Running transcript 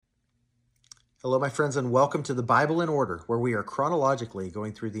Hello, my friends, and welcome to the Bible in Order, where we are chronologically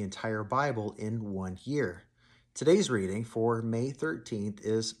going through the entire Bible in 1 year. Today's reading for May 13th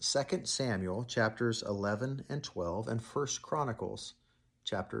is 2 Samuel chapters 11 and 12 and 1 Chronicles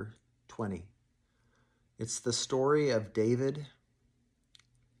chapter 20. It's the story of David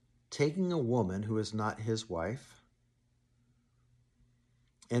taking a woman who is not his wife,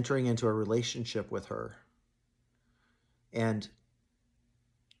 entering into a relationship with her, and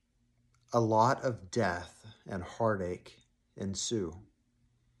a lot of death and heartache ensue.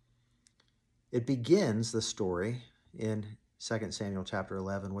 It begins, the story, in 2 Samuel chapter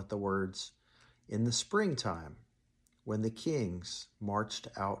 11 with the words, "In the springtime, when the kings marched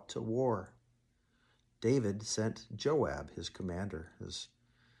out to war, David sent Joab, his commander, his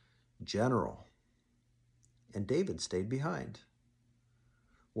general, and David stayed behind.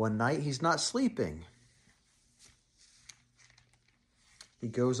 One night he's not sleeping. He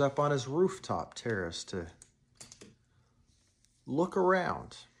goes up on his rooftop terrace to look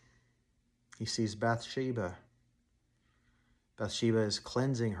around. He sees Bathsheba. Bathsheba is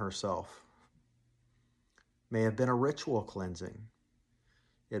cleansing herself. May have been a ritual cleansing.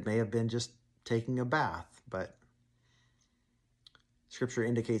 It may have been just taking a bath, but Scripture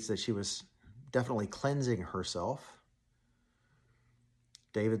indicates that she was definitely cleansing herself.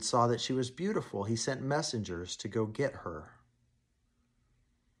 David saw that she was beautiful. He sent messengers to go get her.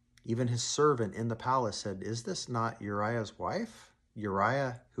 Even his servant in the palace said, "Is this not Uriah's wife?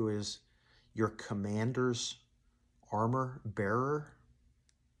 Uriah, who is your commander's armor bearer?"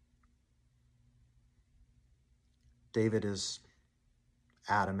 David is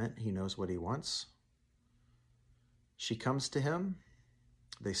adamant. He knows what he wants. She comes to him.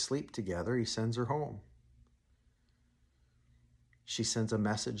 They sleep together. He sends her home. She sends a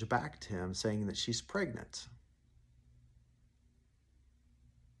message back to him saying that she's pregnant.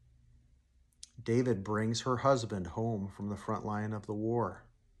 David brings her husband home from the front line of the war.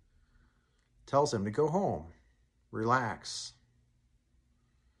 Tells him to go home, relax.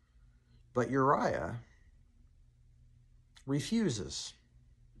 But Uriah refuses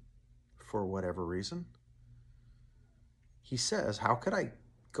for whatever reason. He says, "How could I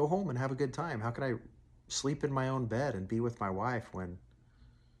go home and have a good time? How could I sleep in my own bed and be with my wife when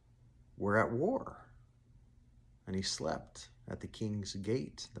we're at war?" And he slept at the king's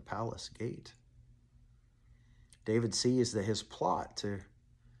gate, the palace gate. David sees that his plot to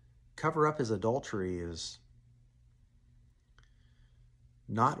cover up his adultery is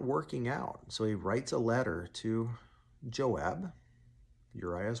not working out. So he writes a letter to Joab,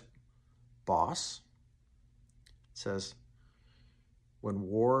 Uriah's boss. It says, when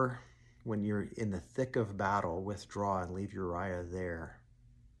you're in the thick of battle, withdraw and leave Uriah there.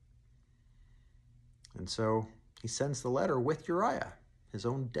 And so he sends the letter with Uriah, his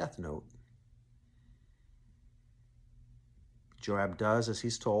own death note. Joab does as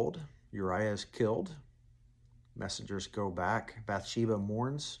he's told. Uriah is killed. Messengers go back. Bathsheba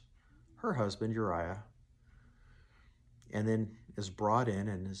mourns her husband Uriah and then is brought in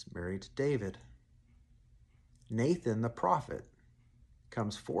and is married to David. Nathan the prophet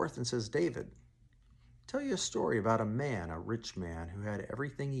comes forth and says, "David, I'll tell you a story about a man, a rich man who had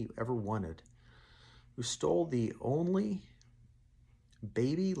everything he ever wanted, who stole the only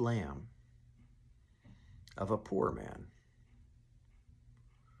baby lamb of a poor man."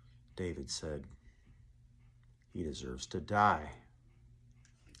 David said, "He deserves to die."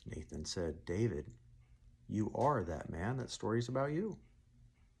 Nathan said, "David, you are that man. That story's about you."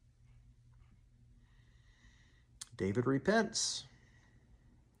 David repents,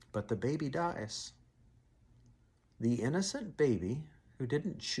 but the baby dies. The innocent baby who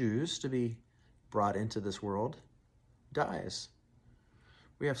didn't choose to be brought into this world dies.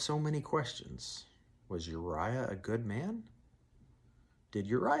 We have so many questions. Was Uriah a good man? Did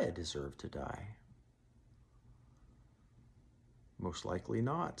Uriah deserve to die? Most likely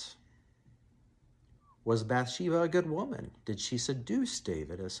not. Was Bathsheba a good woman? Did she seduce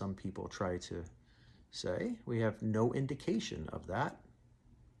David, as some people try to say? We have no indication of that.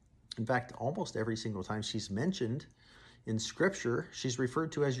 In fact, almost every single time she's mentioned in Scripture, she's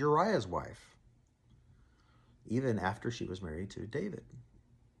referred to as Uriah's wife, even after she was married to David.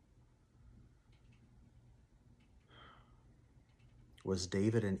 Was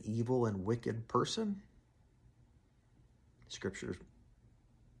David an evil and wicked person? Scripture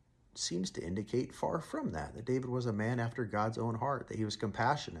seems to indicate far from that David was a man after God's own heart, that he was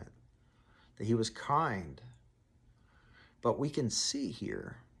compassionate, that he was kind. But we can see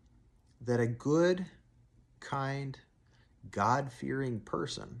here that a good, kind, God-fearing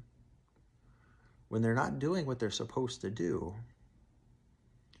person, when they're not doing what they're supposed to do,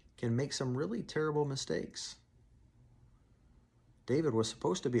 can make some really terrible mistakes. David was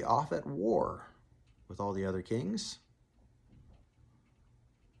supposed to be off at war with all the other kings.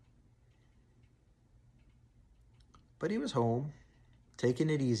 But he was home, taking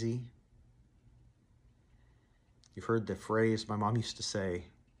it easy. You've heard the phrase my mom used to say,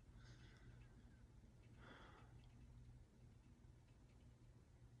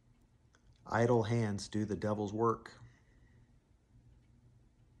 idle hands do the devil's work.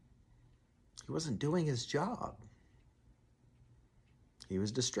 He wasn't doing his job. He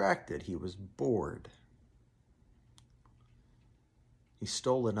was distracted. He was bored. He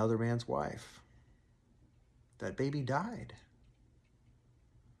stole another man's wife. That baby died.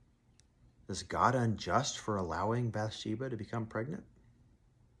 Is God unjust for allowing Bathsheba to become pregnant?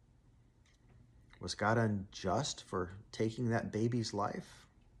 Was God unjust for taking that baby's life?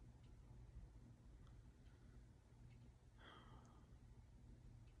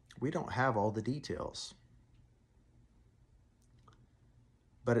 We don't have all the details.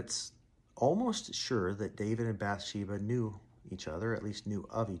 But it's almost sure that David and Bathsheba knew each other, at least knew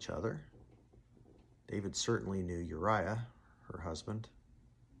of each other. David certainly knew Uriah, her husband.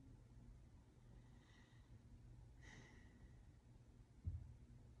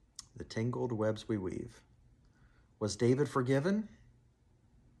 The tangled webs we weave. Was David forgiven?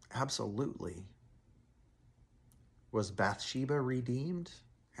 Absolutely. Was Bathsheba redeemed?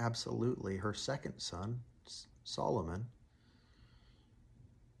 Absolutely. Her second son, Solomon,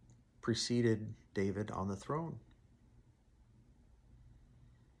 preceded David on the throne.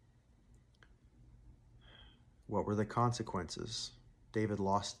 What were the consequences? David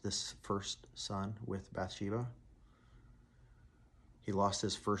lost this first son with Bathsheba. He lost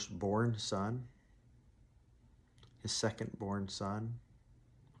his firstborn son, his second-born son.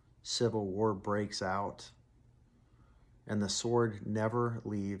 Civil war breaks out, and the sword never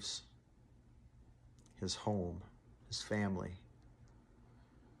leaves his home, his family.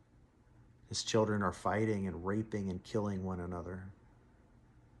 His children are fighting and raping and killing one another.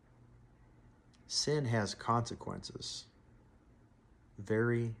 Sin has consequences,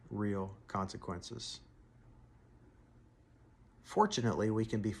 very real consequences. Fortunately, we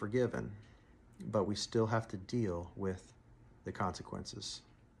can be forgiven, but we still have to deal with the consequences.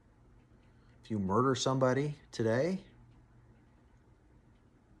 If you murder somebody today,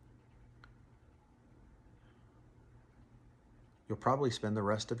 you'll probably spend the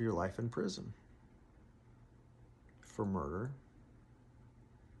rest of your life in prison for murder.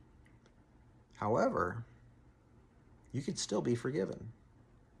 However, you could still be forgiven.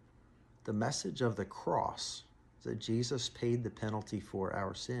 The message of the cross is that Jesus paid the penalty for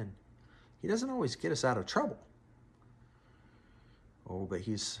our sin. He doesn't always get us out of trouble. Oh, but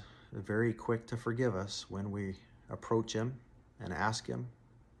he's very quick to forgive us when we approach him and ask him,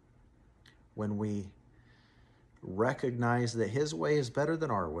 when we recognize that his way is better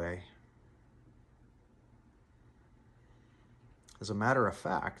than our way. As a matter of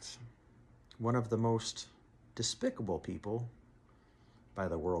fact, one of the most despicable people by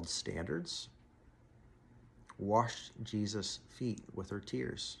the world's standards washed Jesus' feet with her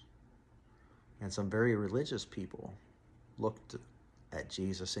tears. And some very religious people looked at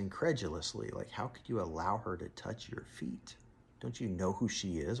Jesus incredulously, like, how could you allow her to touch your feet? Don't you know who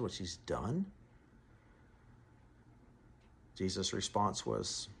she is, what she's done? Jesus' response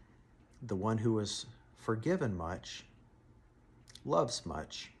was, the one who is forgiven much loves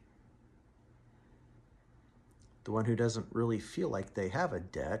much. The one who doesn't really feel like they have a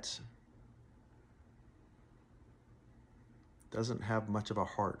debt doesn't have much of a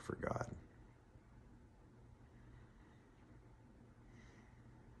heart for God.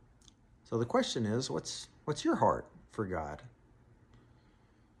 So the question is, what's your heart for God?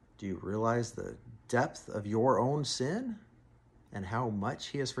 Do you realize the depth of your own sin and how much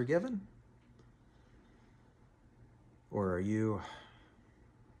he has forgiven? Or are you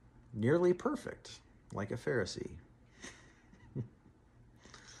nearly perfect, like a Pharisee?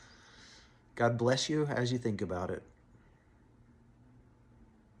 God bless you as you think about it.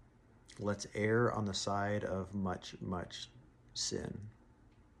 Let's err on the side of much, much sin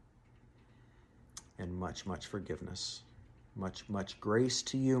and much, much forgiveness. Much, much grace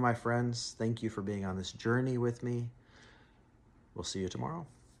to you, my friends. Thank you for being on this journey with me. We'll see you tomorrow.